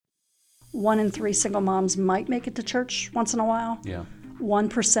1 in 3 single moms might make it to church once in a while. Yeah.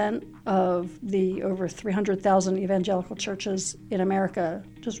 1% of the over 300,000 evangelical churches in America,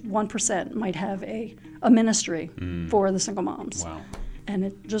 just 1% might have a ministry for the single moms. Wow. And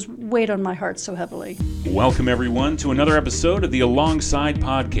it just weighed on my heart so heavily. Welcome, everyone, to another episode of the Alongside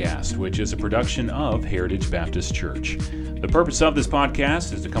Podcast, which is a production of Heritage Baptist Church. The purpose of this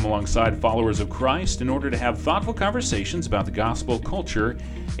podcast is to come alongside followers of Christ in order to have thoughtful conversations about the gospel, culture,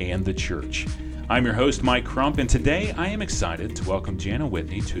 and the church. I'm your host, Mike Crump, and today I am excited to welcome Jana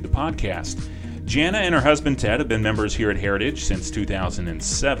Whitney to the podcast. Jana and her husband Ted have been members here at Heritage since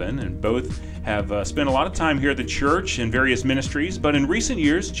 2007, and both have spent a lot of time here at the church in various ministries, but in recent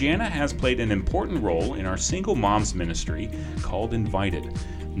years, Jana has played an important role in our single moms ministry called Invited.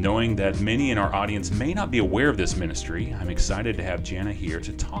 Knowing that many in our audience may not be aware of this ministry, I'm excited to have Jana here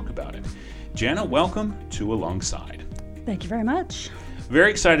to talk about it. Jana, welcome to Alongside. Thank you very much. Very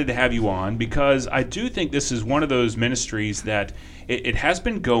excited to have you on because I do think this is one of those ministries that it has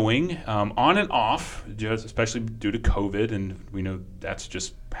been going on and off, just especially due to COVID, and we know that's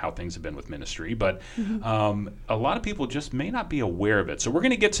just how things have been with ministry, but a lot of people just may not be aware of it. So we're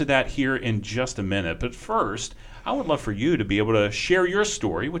going to get to that here in just a minute, but first, I would love for you to be able to share your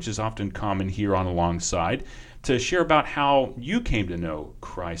story, which is often common here on Alongside, to share about how you came to know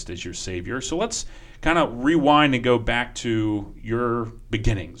Christ as your Savior. So let's kind of rewind and go back to your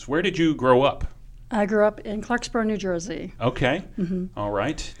beginnings. Where did you grow up? I grew up in Clarksboro, New Jersey. Okay. All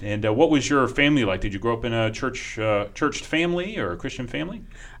right. And what was your family like? Did you grow up in a church family or a Christian family?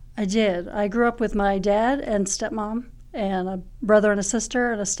 I did. I grew up with my dad and stepmom and a brother and a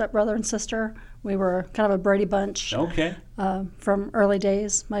sister and a stepbrother and sister. We were kind of a Brady Bunch. Okay. From early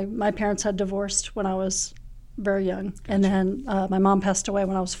days. My parents had divorced when I was very young. Gotcha. And then my mom passed away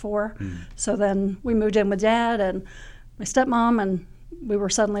when I was 4. So then we moved in with Dad and my stepmom, and we were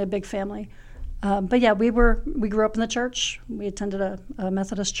suddenly a big family. But yeah, we grew up in the church. We attended a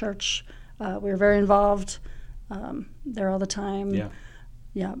Methodist church. We were very involved there all the time.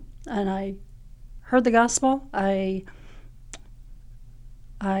 Yeah. And I heard the gospel. I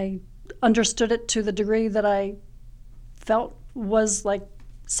understood it to the degree that I felt was like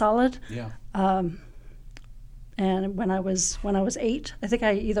solid. Yeah. And when I was 8, I think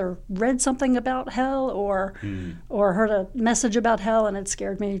I either read something about hell or heard a message about hell, and it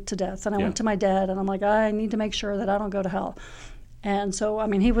scared me to death. And I went to my dad, and I'm like, I need to make sure that I don't go to hell. And so, I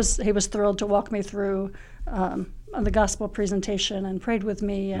mean, he was thrilled to walk me through the gospel presentation and prayed with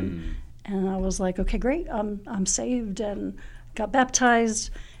me, and I was like, okay, great, I'm saved, and got baptized,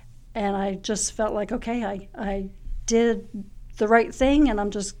 and I just felt like, okay, I did the right thing, and I'm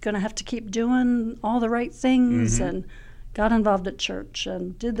just going to have to keep doing all the right things, and got involved at church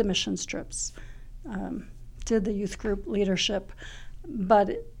and did the mission trips, did the youth group leadership, but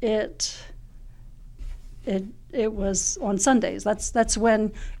it was on Sundays. That's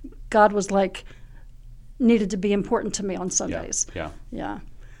when God was like needed to be important to me on Sundays. Yeah.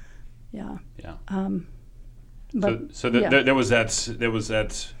 There was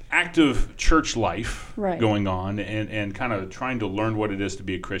that active church life going on, and kind of trying to learn what it is to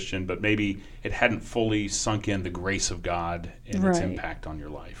be a Christian, but maybe it hadn't fully sunk in the grace of God and its impact on your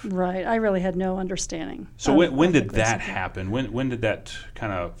life. Right. I really had no understanding. So when did that happen? When did that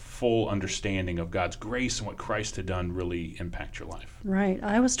kind of full understanding of God's grace and what Christ had done really impact your life? Right.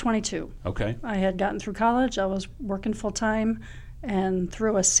 I was 22. Okay. I had gotten through college. I was working full time, and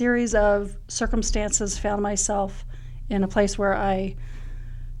through a series of circumstances found myself in a place where I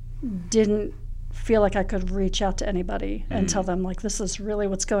didn't feel like I could reach out to anybody and tell them, like, this is really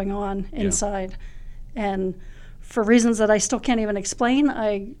what's going on inside. And for reasons that I still can't even explain,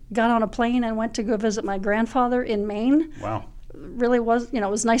 I got on a plane and went to go visit my grandfather in Maine. Wow. Really was, it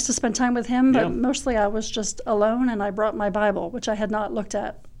was nice to spend time with him, but mostly I was just alone, and I brought my Bible, which I had not looked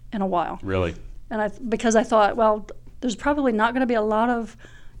at in a while. Really? And because I thought, well, there's probably not going to be a lot of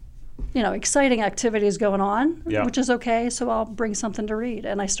exciting activities going on, which is okay, so I'll bring something to read.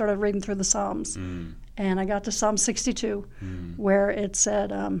 And I started reading through the Psalms. And I got to Psalm 62, where it said,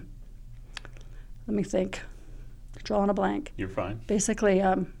 let me think, drawing a blank. You're fine. Basically,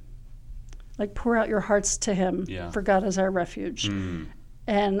 like, pour out your hearts to him, for God is our refuge.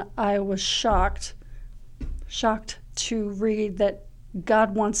 And I was shocked to read that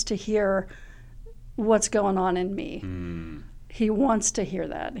God wants to hear what's going on in me. He wants to hear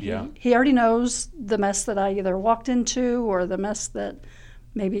that. He already knows the mess that I either walked into or the mess that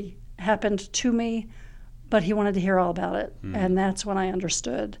maybe happened to me, but he wanted to hear all about it. And that's when I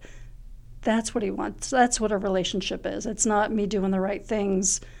understood that's what he wants. That's what a relationship is. It's not me doing the right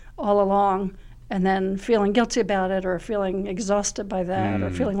things all along and then feeling guilty about it or feeling exhausted by that or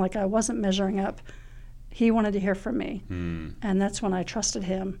feeling like I wasn't measuring up. He wanted to hear from me. And that's when I trusted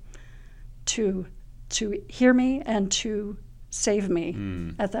him to hear me and to save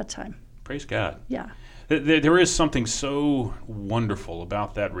me at that time. Praise God. Yeah. There is something so wonderful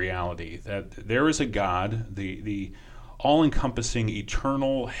about that reality, that there is a God, the all-encompassing,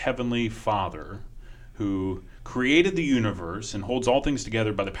 eternal, heavenly Father, who created the universe and holds all things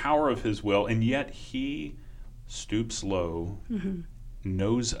together by the power of his will, and yet he stoops low,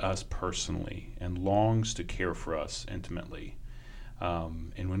 knows us personally, and longs to care for us intimately.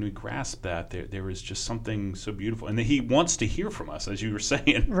 And when we grasp that, there is just something so beautiful. And that he wants to hear from us, as you were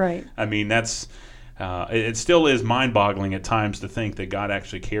saying. Right. I mean, that's it still is mind-boggling at times to think that God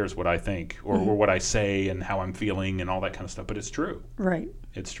actually cares what I think or what I say and how I'm feeling and all that kind of stuff. But it's true. Right.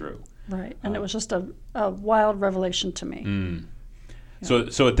 It's true. Right. And it was just a wild revelation to me. Yeah.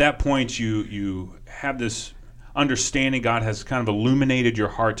 So at that point, you have this understanding. God has kind of illuminated your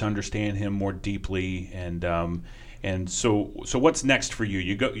heart to understand him more deeply. And so what's next for you?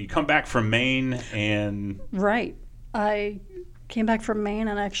 You come back from Maine and... Right. I came back from Maine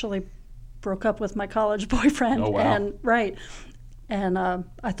and actually broke up with my college boyfriend. Oh, wow. And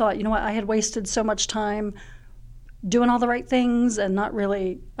I thought, you know what, I had wasted so much time doing all the right things and not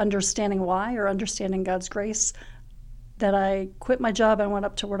really understanding why or understanding God's grace, that I quit my job and went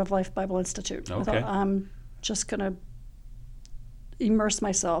up to Word of Life Bible Institute. Okay. I thought, I'm just going to immerse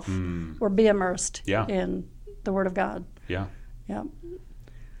myself or be immersed in the Word of God. Yeah. Yeah.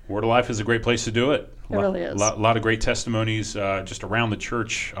 Word of Life is a great place to do it. It really is. A lot of great testimonies just around the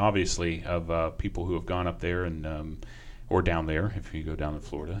church, obviously, of people who have gone up there and or down there, if you go down to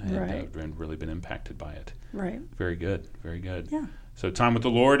Florida, and really been impacted by it. Right. Very good. Very good. Yeah. So time with the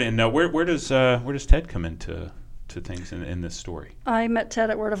Lord, and where does Ted come into things in this story? I met Ted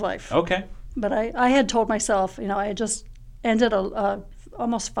at Word of Life. Okay. But I had told myself, I had just ended a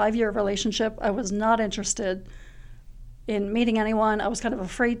almost 5-year relationship. I was not interested in meeting anyone. I was kind of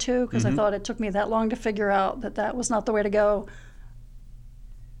afraid to, because I thought it took me that long to figure out that was not the way to go.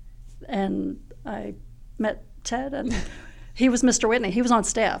 And I met Ted, and he was Mr. Whitney. He was on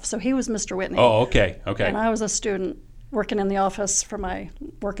staff, so he was Mr. Whitney. Oh, okay. And I was a student working in the office for my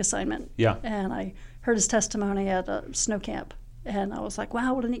work assignment. Yeah. And I heard his testimony at a snow camp, and I was like,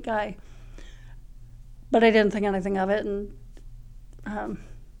 wow, what a neat guy. But I didn't think anything of it, and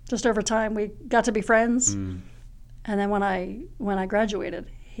just over time we got to be friends. And then when I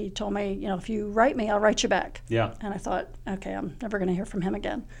graduated, he told me, if you write me, I'll write you back. Yeah. And I thought, okay, I'm never going to hear from him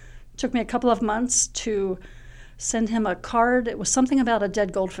again. It took me a couple of months to send him a card. It was something about a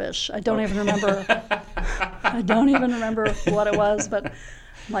dead goldfish. I don't even remember. I don't even remember what it was, but I'm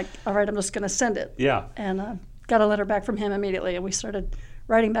like, all right, I'm just going to send it. Yeah. And got a letter back from him immediately, and we started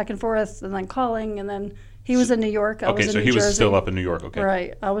writing back and forth, and then calling, and then he was in New York. I was in New Jersey. Was still up in New York. Okay.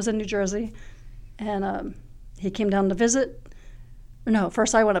 Right. I was in New Jersey, and he came down to visit. No,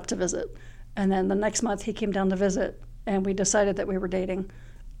 first I went up to visit, and then the next month he came down to visit, and we decided that we were dating.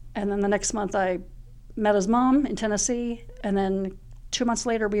 And then the next month I met his mom in Tennessee, and then 2 months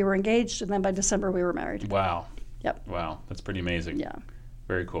later we were engaged, and then by December we were married. Wow. Yep. Wow, that's pretty amazing. Yeah.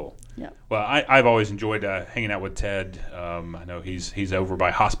 Very cool. Yeah. Well, I've always enjoyed hanging out with Ted. I know he's over by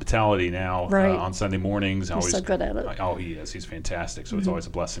Hospitality now on Sunday mornings. He's so good at it. Oh, he is. He's fantastic. So it's always a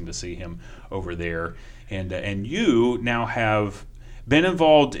blessing to see him over there. And you now have been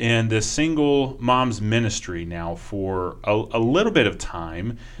involved in this single mom's ministry now for a little bit of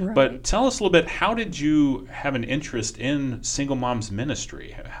time. Right. But tell us a little bit, how did you have an interest in single mom's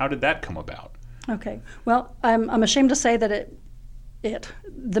ministry? How did that come about? Okay. Well, I'm ashamed to say that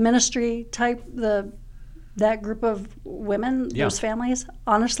the ministry type, that group of women, those families,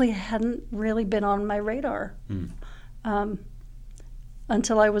 honestly hadn't really been on my radar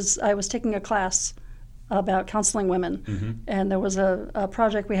until I was taking a class about counseling women, and there was a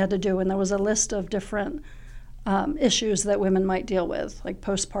project we had to do, and there was a list of different issues that women might deal with, like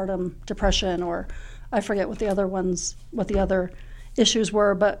postpartum depression, or I forget what the other issues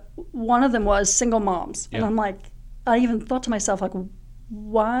were, but one of them was single moms, and I'm like, I even thought to myself, like,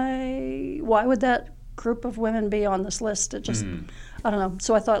 why would that group of women be on this list? It just, I don't know.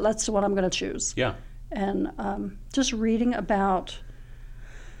 So I thought, that's what I'm going to choose. Yeah. And just reading about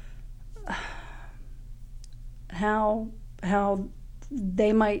how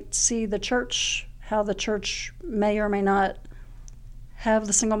they might see the church, how the church may or may not have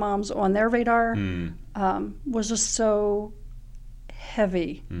the single moms on their radar, was just so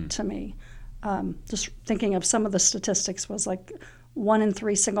heavy to me. Just thinking of some of the statistics was like 1 in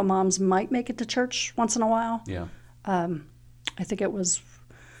 3 single moms might make it to church once in a while. Yeah. I think it was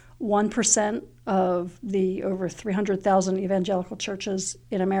 1% of the over 300,000 evangelical churches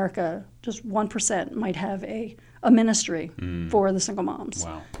in America, just 1% might have a ministry for the single moms.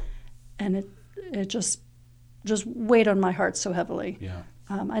 Wow. And it just weighed on my heart so heavily. Yeah.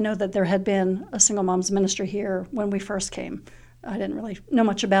 I know that there had been a single moms ministry here when we first came. I didn't really know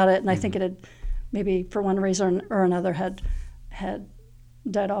much about it, and I think it had maybe for one reason or another had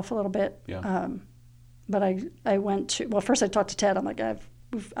died off a little bit. Yeah. But I went to, well, first I talked to Ted. I'm like,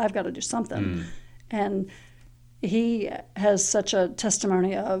 I've got to do something. And he has such a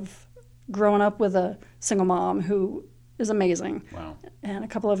testimony of growing up with a single mom who is amazing. Wow. And a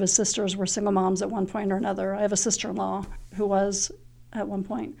couple of his sisters were single moms at one point or another. I have a sister-in-law who was at one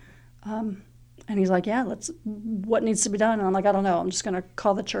point. And he's like, yeah, what needs to be done? And I'm like, I don't know. I'm just going to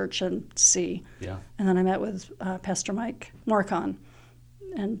call the church and see. Yeah. And then I met with Pastor Mike Moricon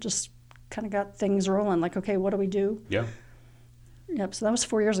and just kind of got things rolling. Like, okay, what do we do? Yeah. Yep. So that was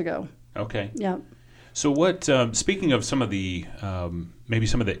 4 years ago. Okay. Yeah. So what, speaking of some of the, maybe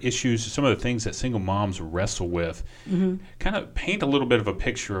some of the issues, some of the things that single moms wrestle with, kind of paint a little bit of a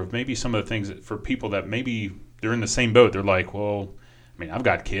picture of maybe some of the things that for people that maybe they're in the same boat. They're like, well, I mean, I've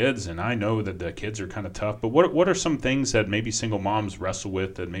got kids and I know that the kids are kind of tough, but what are some things that maybe single moms wrestle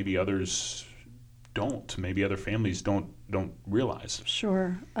with that maybe others don't, maybe other families don't realize?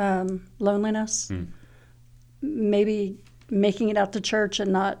 Sure. Loneliness. Maybe making it out to church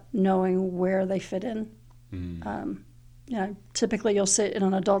and not knowing where they fit in. Typically you'll sit in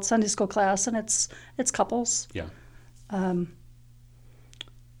an adult Sunday school class and it's couples. Yeah.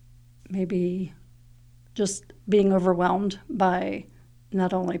 Maybe just being overwhelmed by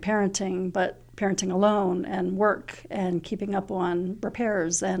not only parenting, but parenting alone and work and keeping up on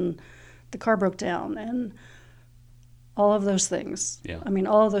repairs and the car broke down and all of those things. Yeah. I mean,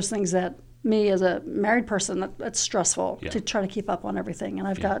 all of those things that me as a married person, that's stressful to try to keep up on everything. And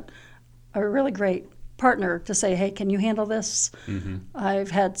I've got a really great partner to say, hey, can you handle this? I've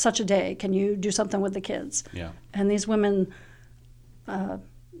had such a day. Can you do something with the kids? Yeah. And these women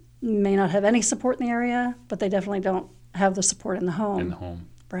may not have any support in the area, but they definitely don't have the support in the home. In the home.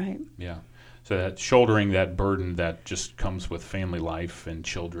 Right. Yeah. So that shouldering that burden that just comes with family life and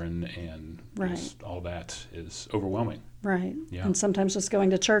children and just all that is overwhelming. Right. Yeah. And sometimes just going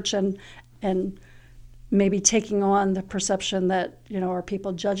to church and maybe taking on the perception that, are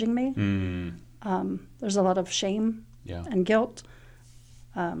people judging me? There's a lot of shame and guilt,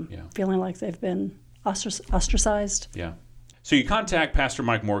 feeling like they've been ostracized. Yeah. So you contact Pastor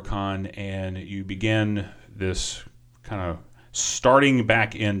Mike Moricon and you begin this kind of starting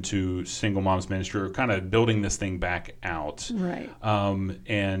back into single moms ministry, or kind of building this thing back out. Right.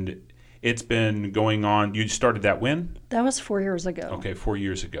 And it's been going on. You started that when? That was 4 years ago. Okay, 4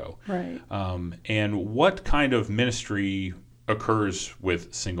 years ago. Right. And what kind of ministry occurs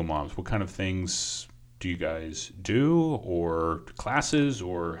with single moms? What kind of things do you guys do, or classes,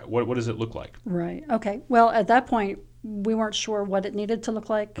 or what does it look like? Right. Okay. Well, at that point, we weren't sure what it needed to look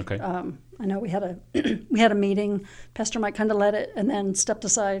like. Okay. I know we had a meeting. Pastor Mike kind of led it and then stepped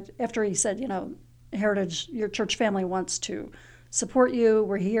aside after he said, Heritage, your church family wants to support you.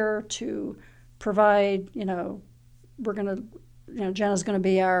 We're here to provide, we're going to, Jana's going to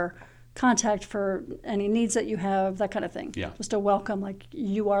be our contact for any needs that you have, that kind of thing. Yeah. Just a welcome, like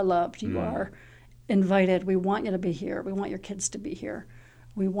you are loved, you are invited. We want you to be here. We want your kids to be here.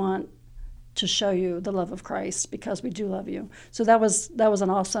 We want to show you the love of Christ because we do love you. So that was an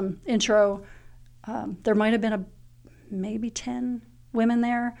awesome intro. There might have been maybe 10 women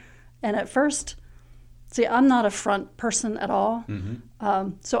there. And at first, I'm not a front person at all.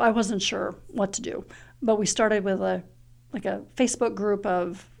 So I wasn't sure what to do. But we started with a Facebook group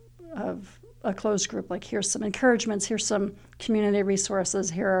of a closed group, like here's some encouragements, here's some community resources,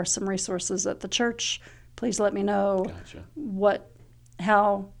 here are some resources at the church. Please let me know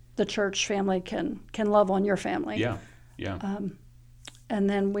how the church family can love on your family. Yeah, yeah. And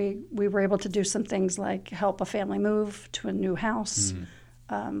then we were able to do some things like help a family move to a new house.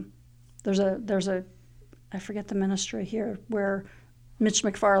 There's a I forget the ministry here where Mitch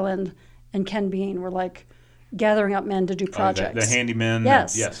McFarland and Ken Bean were like gathering up men to do projects. The handymen.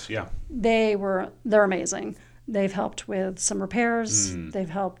 Yes. Yes, yeah. They're amazing. They've helped with some repairs. They've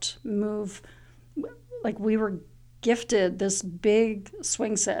helped move. Like we were gifted this big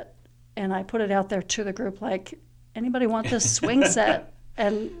swing set, and I put it out there to the group like, anybody want this swing set?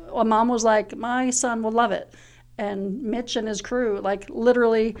 And a mom was like, my son will love it. And Mitch and his crew like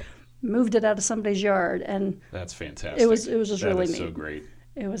literally moved it out of somebody's yard, and that's fantastic. It was just really neat. So great.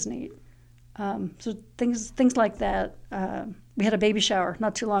 It was neat. So things like that. We had a baby shower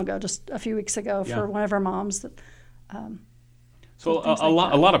not too long ago, just a few weeks ago, for one of our moms. So a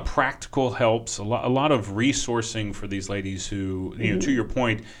lot of practical helps, a lot of resourcing for these ladies who, to your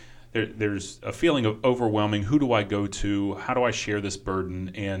point, there's a feeling of overwhelming. Who do I go to? How do I share this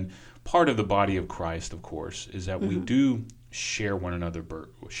burden? And part of the body of Christ, of course, is that we do share one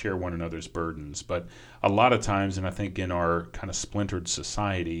another's burdens. But a lot of times, and I think in our kind of splintered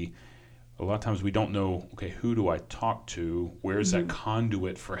society, a lot of times we don't know, okay, who do I talk to? Where's that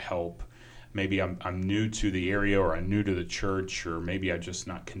conduit for help? Maybe I'm new to the area, or I'm new to the church, or maybe I'm just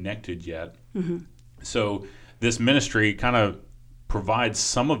not connected yet. So this ministry kind of provides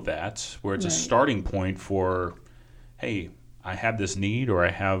some of that, where it's a starting point for, hey, I have this need, or I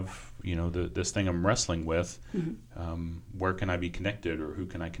have this thing I'm wrestling with. Where can I be connected, or who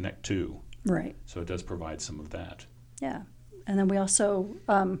can I connect to? Right. So it does provide some of that. Yeah, and then we also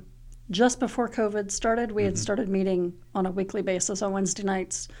just before COVID started, we had started meeting on a weekly basis on Wednesday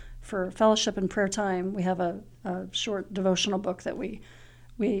nights for fellowship and prayer time. We have a short devotional book that we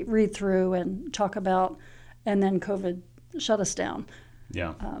read through and talk about, and then COVID shut us down.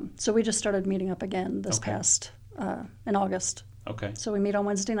 Yeah. So we just started meeting up again this past in August. Okay. So we meet on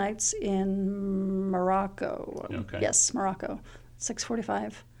Wednesday nights in Morocco. Okay. Yes, Morocco,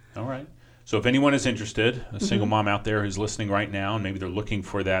 6:45. All right. So if anyone is interested, a single mom out there who's listening right now, and maybe they're looking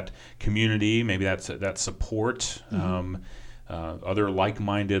for that community, maybe that's that support, other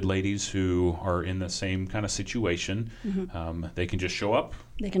like-minded ladies who are in the same kind of situation, they can just show up.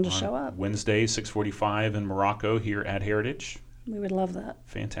 They can just show up. Wednesday, 6:45 in Morocco here at Heritage. We would love that.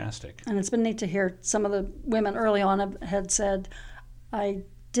 Fantastic. And it's been neat to hear some of the women early on had said, I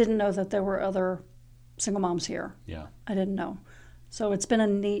didn't know that there were other single moms here. Yeah. I didn't know. So it's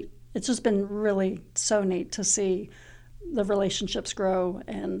just been really so neat to see the relationships grow,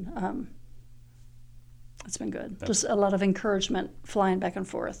 and it's been good. Just a lot of encouragement flying back and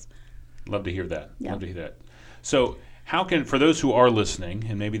forth. Love to hear that. Yeah. Love to hear that. So for those who are listening,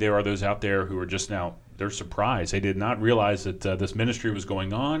 and maybe there are those out there who are just now, they're surprised. They did not realize that this ministry was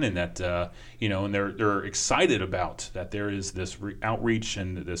going on, and that, and they're excited about that there is this outreach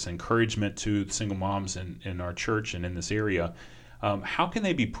and this encouragement to single moms in our church and in this area. How can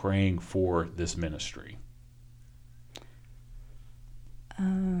they be praying for this ministry?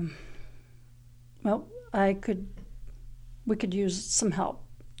 Well, we could use some help.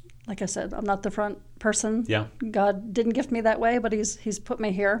 Like I said, I'm not the front person. Yeah. God didn't gift me that way, but He's put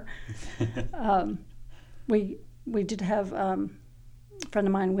me here. We did have a friend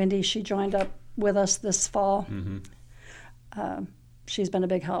of mine, Wendy. She joined up with us this fall. She's been a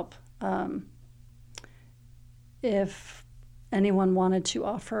big help. If anyone wanted to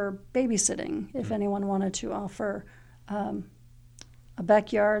offer babysitting, if anyone wanted to offer a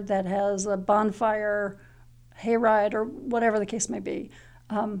backyard that has a bonfire, hayride, or whatever the case may be,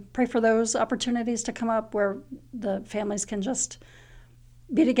 pray for those opportunities to come up where the families can just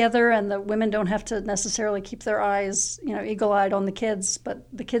be together, and the women don't have to necessarily keep their eyes, eagle-eyed on the kids, but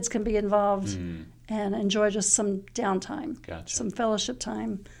the kids can be involved and enjoy just some downtime, some fellowship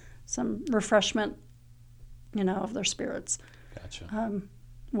time, some refreshment, of their spirits. Gotcha.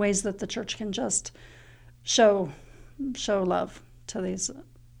 Ways that the church can just show love to these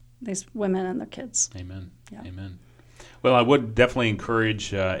women and their kids. Amen. Yeah. Amen. Well, I would definitely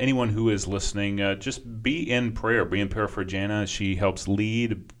encourage anyone who is listening, just be in prayer. Be in prayer for Jana as she helps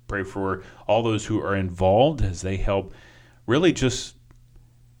lead. Pray for all those who are involved as they help. Really just,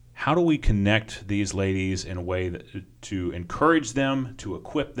 how do we connect these ladies in a way to encourage them, to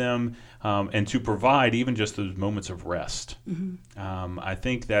equip them, and to provide even just those moments of rest? I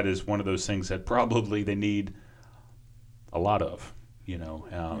think that is one of those things that probably they need a lot of,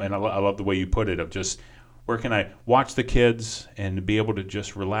 and I love the way you put it, of just, where can I watch the kids and be able to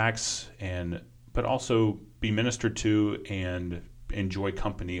just relax, but also be ministered to and enjoy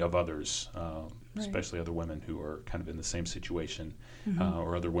company of others, especially other women who are kind of in the same situation,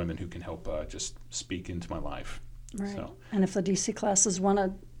 or other women who can help just speak into my life. Right. So. And if the DC classes want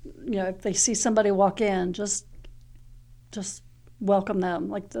to, if they see somebody walk in, just welcome them.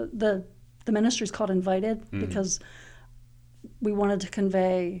 Like the ministry is called Invited because we wanted to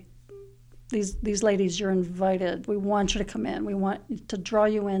convey, these ladies, you're invited. We want you to come in. We want to draw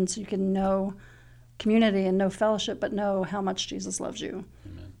you in so you can know community and know fellowship, but know how much Jesus loves you.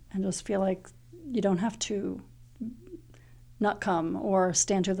 Amen. And just feel like you don't have to not come or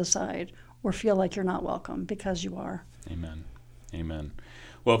stand to the side or feel like you're not welcome, because you are. Amen. Amen.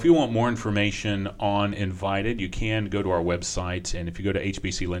 Well, if you want more information on Invited, you can go to our website, and if you go to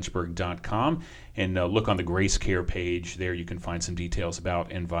hbclynchburg.com and look on the Grace Care page, there you can find some details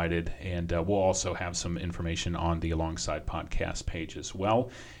about Invited, and we'll also have some information on the Alongside podcast page as well,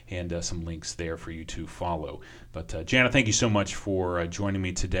 and some links there for you to follow. But Jana, thank you so much for joining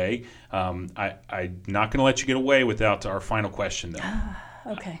me today. I'm not going to let you get away without our final question, though.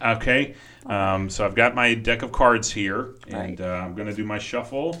 Okay. Okay. So I've got my deck of cards here, and Right. I'm going to do my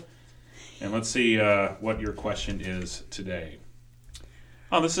shuffle. And let's see what your question is today.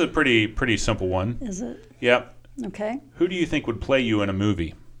 Oh, this is a pretty simple one. Is it? Yep. Okay. Who do you think would play you in a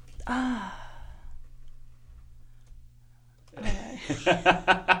movie? All right.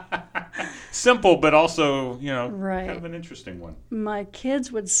 Simple, but also, Right. kind of an interesting one. My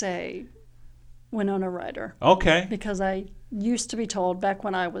kids would say Winona Ryder. Okay. Because I used to be told back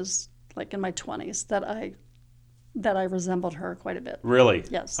when I was like in my 20s that I resembled her quite a bit. Really?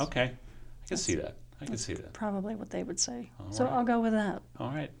 Yes. Okay. I can see that. I can see that. Probably what they would say. All So right. I'll go with that. All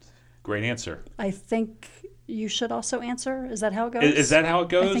right. Great answer. I think you should also answer. Is that how it goes? Is that how it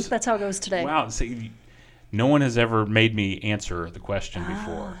goes? I think that's how it goes today. Wow. See, no one has ever made me answer the question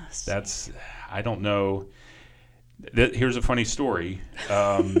before. See. I don't know. Here's a funny story.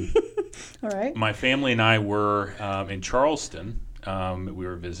 All right. My family and I were in Charleston. We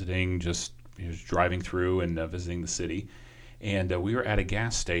were visiting, just driving through and visiting the city. And we were at a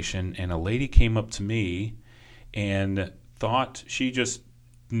gas station, and a lady came up to me and thought she just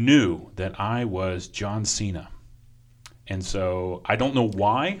knew that I was John Cena. And so I don't know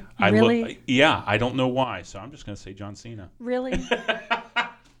why. Really? I don't know why. So I'm just going to say John Cena. Really?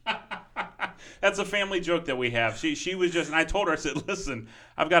 That's a family joke that we have. She was just, and I told her, I said, listen,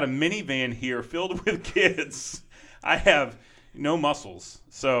 I've got a minivan here filled with kids. I have no muscles,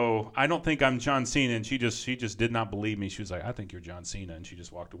 so I don't think I'm John Cena. And she just did not believe me. She was like, I think you're John Cena, and she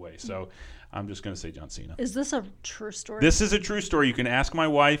just walked away. So I'm just going to say John Cena. Is this a true story? This is a true story. You can ask my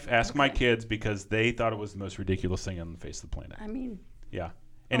wife, ask my kids, because they thought it was the most ridiculous thing on the face of the planet. I mean, Yeah,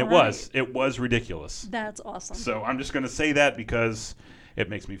 and all it was ridiculous. that's awesome. So I'm just going to say that because it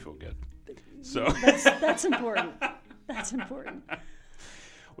makes me feel good. So That's important. That's important.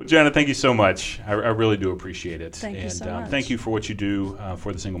 Well, Jana, thank you so much. I really do appreciate it. Thank you so much. Thank you for what you do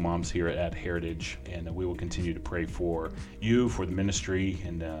for the single moms here at Heritage. And we will continue to pray for you, for the ministry,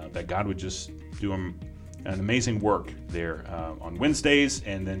 and that God would just do an amazing work there on Wednesdays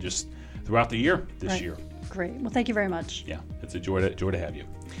and then just throughout the year this year. Great. Well, thank you very much. Yeah, it's a joy to have you.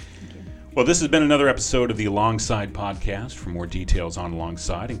 Well, this has been another episode of the Alongside podcast. For more details on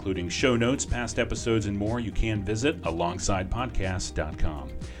Alongside, including show notes, past episodes, and more, you can visit alongsidepodcast.com.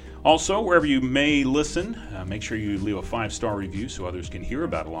 Also, wherever you may listen, make sure you leave a 5-star review so others can hear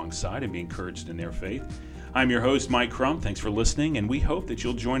about Alongside and be encouraged in their faith. I'm your host, Mike Crump. Thanks for listening, and we hope that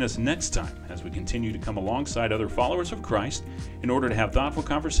you'll join us next time as we continue to come alongside other followers of Christ in order to have thoughtful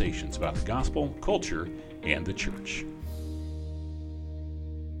conversations about the gospel, culture, and the church.